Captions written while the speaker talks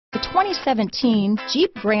2017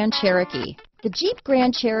 Jeep Grand Cherokee. The Jeep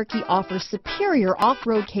Grand Cherokee offers superior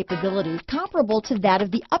off-road capabilities comparable to that of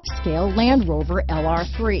the upscale Land Rover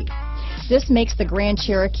LR3. This makes the Grand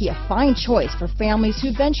Cherokee a fine choice for families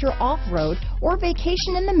who venture off-road or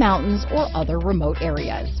vacation in the mountains or other remote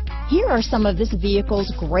areas. Here are some of this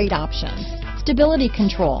vehicle's great options: stability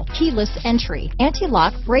control, keyless entry,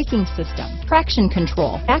 anti-lock braking system, traction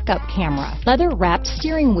control, backup camera, leather-wrapped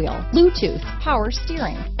steering wheel, Bluetooth, power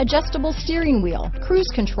steering, adjustable steering wheel, cruise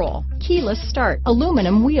control, keyless start,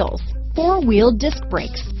 aluminum wheels, four-wheel disc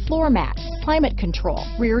brakes, floor mats, climate control,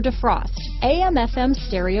 rear defrost, AM/FM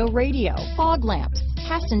stereo radio, fog lamps,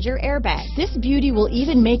 passenger airbag. This beauty will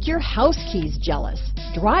even make your house keys jealous.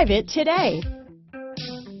 Drive it today.